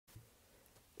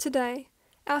Today,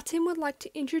 our team would like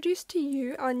to introduce to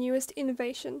you our newest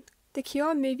innovation, the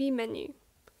QR movie menu.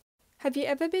 Have you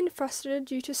ever been frustrated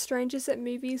due to strangers at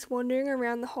movies wandering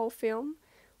around the whole film?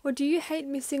 Or do you hate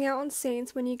missing out on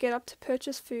scenes when you get up to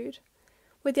purchase food?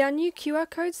 With our new QR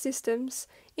code systems,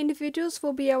 individuals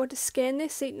will be able to scan their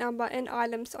seat number and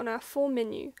items on our full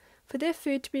menu for their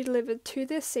food to be delivered to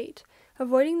their seat,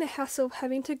 avoiding the hassle of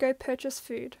having to go purchase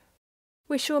food.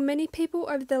 We're sure many people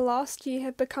over the last year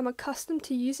have become accustomed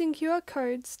to using QR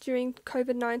codes during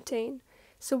COVID-19,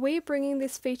 so we're bringing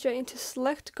this feature into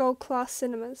select gold class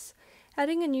cinemas,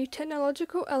 adding a new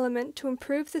technological element to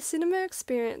improve the cinema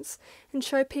experience and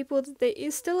show people that there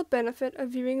is still a benefit of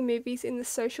viewing movies in the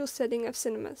social setting of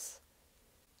cinemas.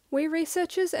 We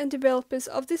researchers and developers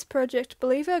of this project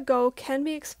believe our goal can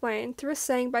be explained through a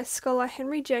saying by scholar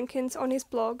Henry Jenkins on his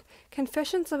blog,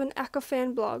 Confessions of an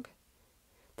Acofan blog.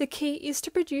 The key is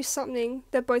to produce something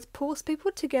that both pulls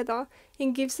people together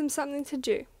and gives them something to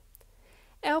do.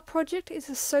 Our project is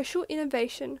a social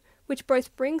innovation which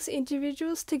both brings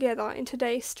individuals together in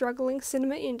today's struggling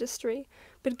cinema industry,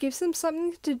 but gives them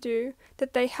something to do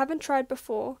that they haven't tried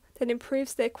before that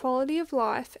improves their quality of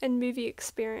life and movie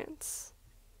experience.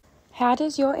 How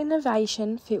does your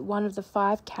innovation fit one of the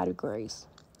 5 categories?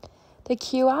 The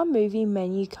QR movie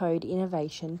menu code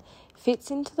innovation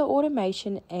fits into the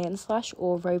automation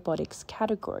and/or robotics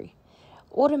category.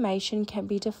 Automation can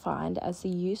be defined as the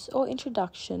use or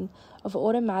introduction of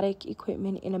automatic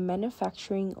equipment in a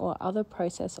manufacturing or other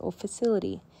process or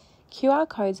facility. QR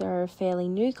codes are a fairly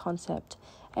new concept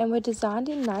and were designed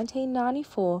in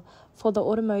 1994 for the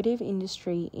automotive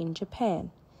industry in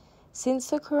Japan. Since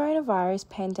the coronavirus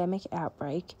pandemic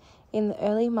outbreak in the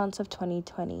early months of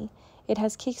 2020, it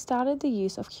has kickstarted the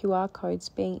use of QR codes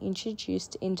being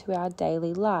introduced into our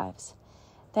daily lives.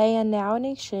 They are now an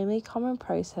extremely common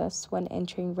process when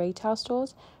entering retail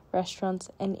stores, restaurants,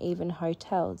 and even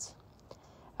hotels.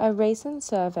 A recent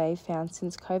survey found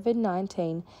since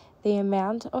COVID-19, the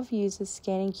amount of users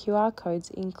scanning QR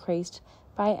codes increased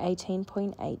by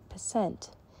 18.8%.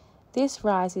 This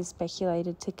rise is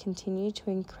speculated to continue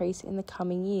to increase in the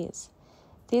coming years.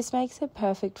 This makes it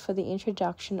perfect for the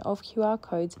introduction of QR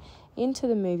codes into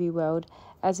the movie world,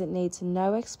 as it needs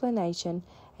no explanation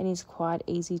and is quite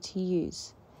easy to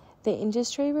use. The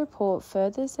industry report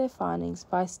furthers their findings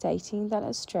by stating that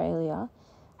Australia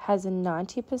has a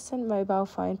 90% mobile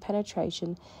phone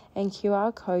penetration and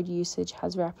QR code usage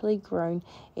has rapidly grown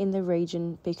in the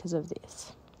region because of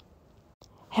this.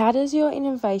 How does your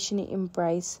innovation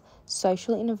embrace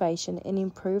social innovation and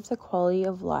improve the quality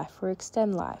of life or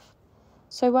extend life?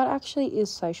 So what actually is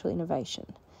social innovation?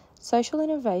 Social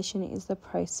innovation is the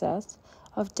process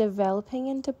of developing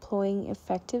and deploying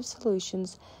effective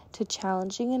solutions to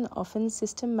challenging and often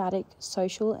systematic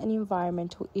social and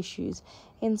environmental issues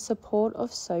in support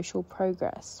of social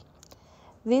progress.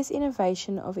 This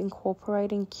innovation of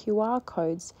incorporating QR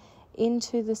codes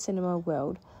into the cinema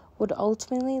world would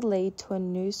ultimately lead to a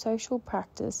new social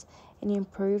practice and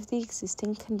improve the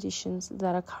existing conditions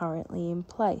that are currently in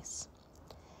place.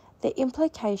 The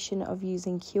implication of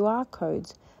using QR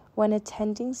codes when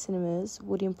attending cinemas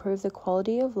would improve the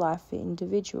quality of life for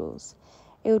individuals.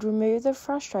 It would remove the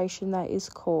frustration that is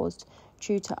caused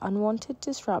due to unwanted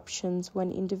disruptions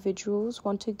when individuals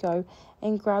want to go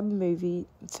and grab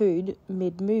food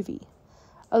mid-movie.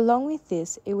 Along with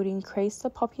this, it would increase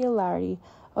the popularity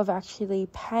of actually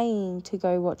paying to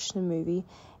go watch the movie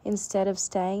instead of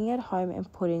staying at home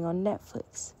and putting on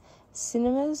Netflix.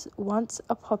 Cinemas, once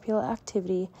a popular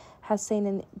activity, has seen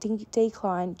a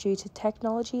decline due to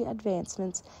technology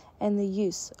advancements and the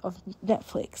use of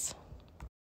Netflix.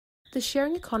 The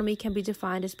sharing economy can be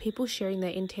defined as people sharing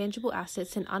their intangible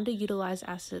assets and underutilized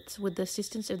assets with the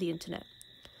assistance of the internet.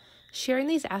 Sharing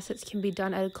these assets can be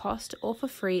done at a cost or for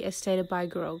free, as stated by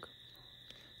Görög.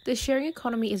 The sharing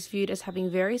economy is viewed as having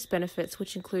various benefits,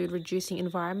 which include reducing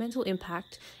environmental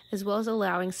impact as well as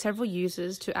allowing several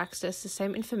users to access the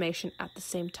same information at the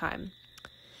same time.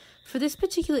 For this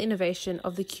particular innovation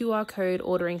of the QR code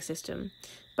ordering system,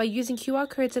 by using QR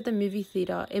codes at the movie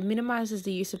theatre, it minimises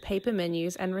the use of paper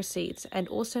menus and receipts and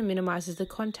also minimises the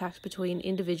contact between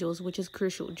individuals, which is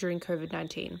crucial during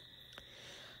COVID-19.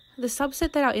 The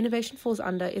subset that our innovation falls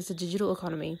under is the digital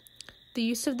economy. The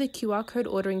use of the QR code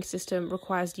ordering system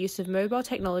requires the use of mobile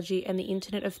technology and the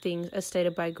Internet of Things, as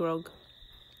stated by Görög.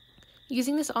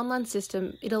 Using this online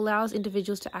system, it allows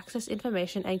individuals to access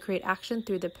information and create action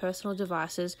through their personal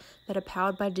devices that are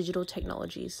powered by digital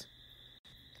technologies.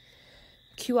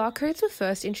 QR codes were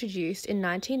first introduced in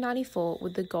 1994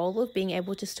 with the goal of being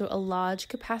able to store a large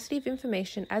capacity of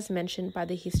information as mentioned by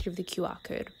the history of the QR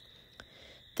code.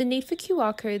 The need for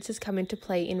QR codes has come into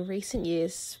play in recent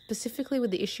years, specifically with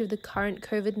the issue of the current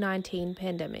COVID-19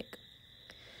 pandemic.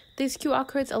 These QR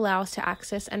codes allow us to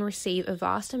access and receive a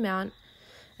vast amount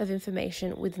of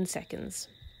information within seconds.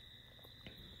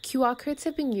 QR codes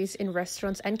have been used in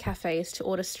restaurants and cafes to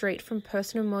order straight from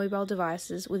personal mobile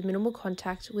devices with minimal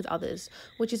contact with others,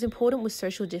 which is important with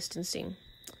social distancing.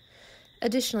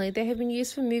 Additionally, they have been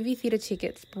used for movie theatre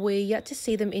tickets, but we are yet to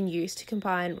see them in use to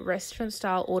combine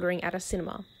restaurant-style ordering at a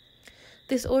cinema.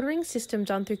 This ordering system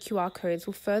done through QR codes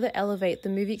will further elevate the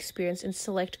movie experience in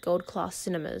select gold-class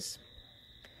cinemas.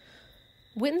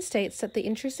 Witten states that the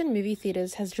interest in movie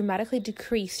theatres has dramatically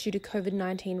decreased due to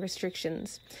COVID-19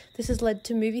 restrictions. This has led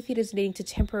to movie theatres needing to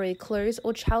temporarily close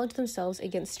or challenge themselves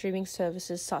against streaming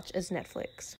services such as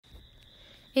Netflix.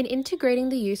 In integrating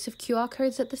the use of QR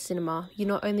codes at the cinema, you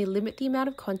not only limit the amount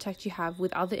of contact you have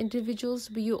with other individuals,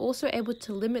 but you're also able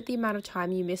to limit the amount of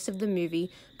time you miss of the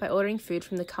movie by ordering food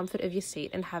from the comfort of your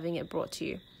seat and having it brought to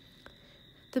you.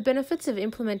 The benefits of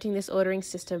implementing this ordering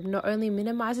system not only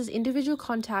minimizes individual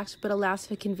contact, but allows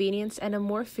for convenience and a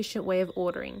more efficient way of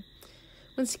ordering.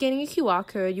 When scanning a QR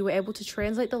code, you are able to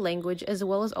translate the language as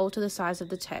well as alter the size of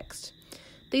the text.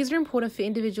 These are important for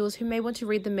individuals who may want to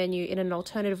read the menu in an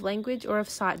alternative language or have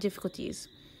sight difficulties.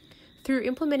 Through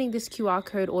implementing this QR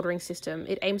code ordering system,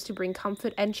 it aims to bring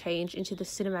comfort and change into the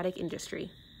cinematic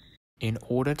industry. In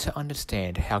order to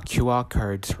understand how QR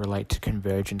codes relate to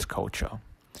convergence culture,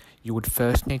 you would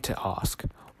first need to ask,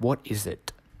 what is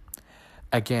it?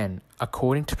 Again,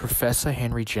 according to Professor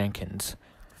Henry Jenkins,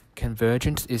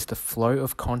 convergence is the flow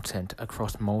of content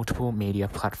across multiple media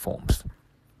platforms.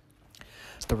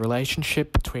 The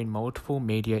relationship between multiple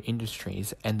media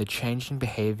industries and the changing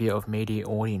behavior of media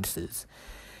audiences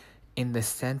in the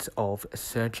sense of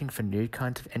searching for new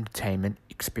kinds of entertainment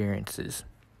experiences.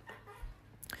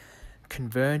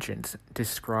 Convergence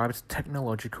describes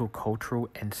technological, cultural,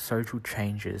 and social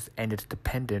changes and its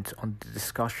dependence on the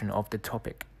discussion of the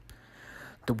topic.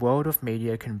 The world of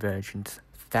media convergence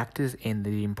factors in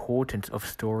the importance of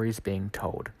stories being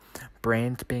told,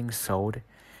 brands being sold,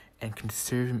 and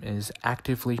consumers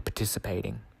actively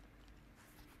participating.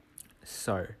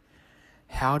 So,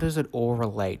 how does it all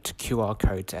relate to QR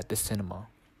codes at the cinema?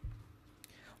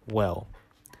 Well,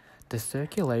 the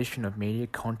circulation of media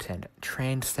content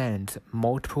transcends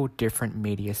multiple different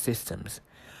media systems,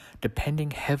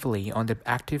 depending heavily on the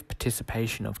active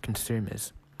participation of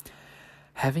consumers.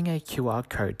 Having a QR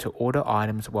code to order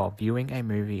items while viewing a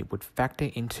movie would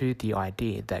factor into the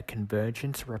idea that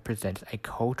convergence represents a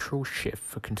cultural shift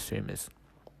for consumers.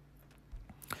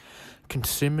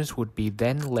 Consumers would be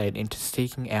then led into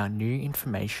seeking out new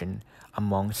information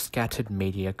among scattered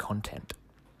media content.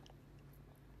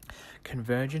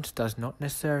 Convergence does not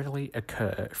necessarily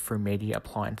occur through media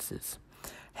appliances,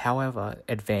 however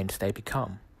advanced they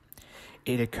become.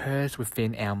 It occurs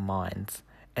within our minds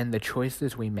and the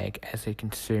choices we make as a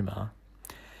consumer,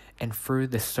 and through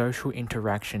the social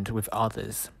interactions with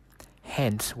others,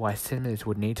 hence why cinemas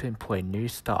would need to employ new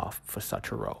staff for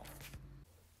such a role.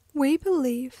 We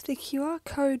believe the QR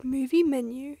code movie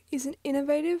menu is an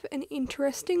innovative and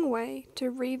interesting way to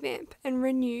revamp and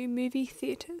renew movie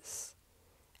theatres.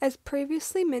 As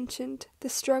previously mentioned, the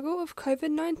struggle of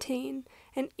COVID-19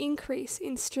 and increase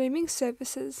in streaming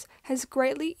services has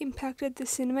greatly impacted the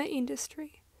cinema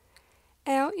industry.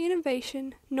 Our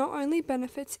innovation not only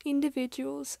benefits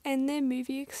individuals and their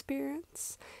movie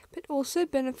experience, but also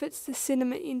benefits the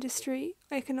cinema industry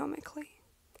economically.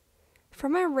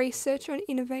 From our research on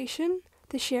innovation,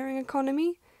 the sharing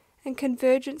economy, and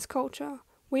convergence culture,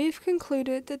 we have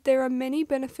concluded that there are many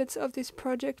benefits of this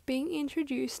project being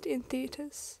introduced in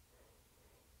theatres.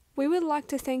 We would like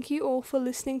to thank you all for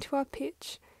listening to our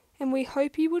pitch, and we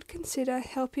hope you would consider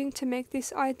helping to make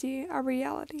this idea a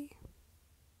reality.